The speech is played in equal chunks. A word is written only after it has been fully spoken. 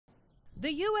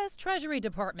The U.S. Treasury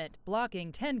Department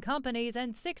blocking 10 companies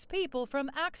and 6 people from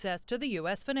access to the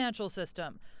U.S. financial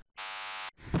system.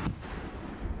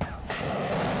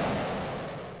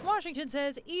 Washington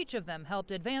says each of them helped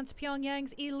advance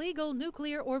Pyongyang's illegal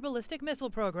nuclear or ballistic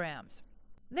missile programs.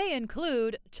 They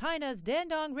include China's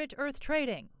Dandong Rich Earth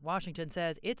Trading. Washington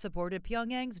says it supported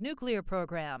Pyongyang's nuclear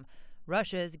program.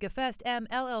 Russia's Gefest M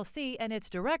LLC and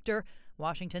its director.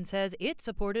 Washington says it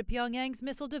supported Pyongyang's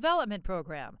missile development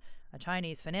program. A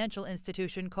Chinese financial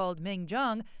institution called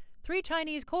Mingyang. 3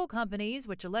 Chinese coal companies,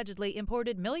 which allegedly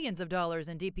imported millions of dollars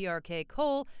in DPRK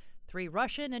coal. 3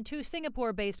 Russian and 2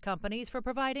 Singapore-based companies for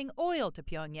providing oil to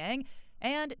Pyongyang.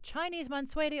 And Chinese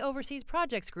Mansuetti Overseas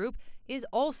Projects Group is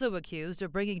also accused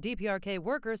of bringing DPRK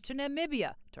workers to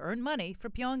Namibia to earn money for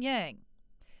Pyongyang.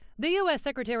 The U.S.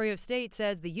 Secretary of State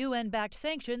says the UN-backed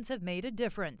sanctions have made a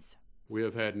difference. We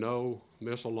have had no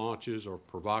missile launches or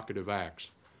provocative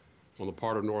acts on the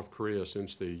part of North Korea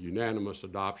since the unanimous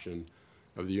adoption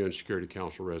of the UN Security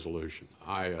Council resolution.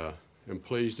 I am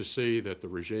pleased to see that the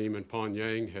regime in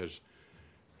Pyongyang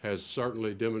has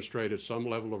certainly demonstrated some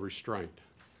level of restraint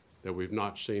that we've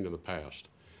not seen in the past.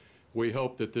 We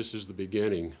hope that this is the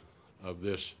beginning of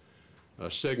this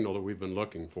signal that we've been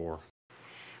looking for.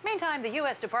 Meantime, the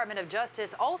U.S. Department of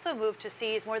Justice also moved to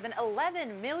seize more than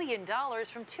 $11 million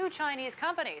from 2 Chinese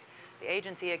companies. The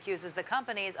agency accuses the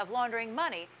companies of laundering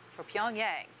money for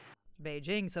Pyongyang.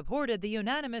 Beijing supported the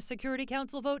unanimous Security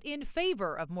Council vote in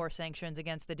favor of more sanctions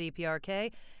against the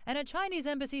DPRK, and a Chinese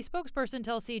embassy spokesperson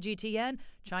tells CGTN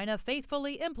China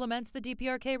faithfully implements the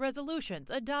DPRK resolutions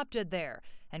adopted there.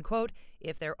 And, quote,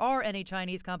 if there are any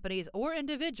Chinese companies or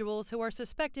individuals who are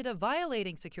suspected of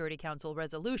violating Security Council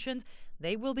resolutions,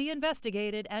 they will be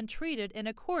investigated and treated in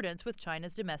accordance with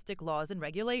China's domestic laws and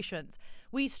regulations.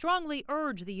 We strongly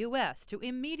urge the U.S. to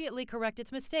immediately correct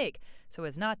its mistake so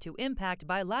as not to impact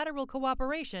bilateral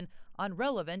cooperation on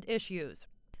relevant issues.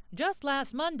 Just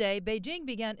last Monday, Beijing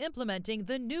began implementing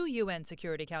the new UN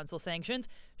Security Council sanctions.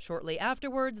 Shortly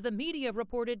afterwards, the media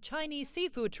reported Chinese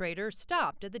seafood traders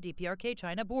stopped at the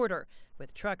DPRK-China border,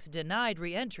 with trucks denied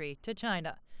re-entry to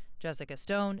China. Jessica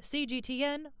Stone,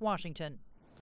 CGTN, Washington.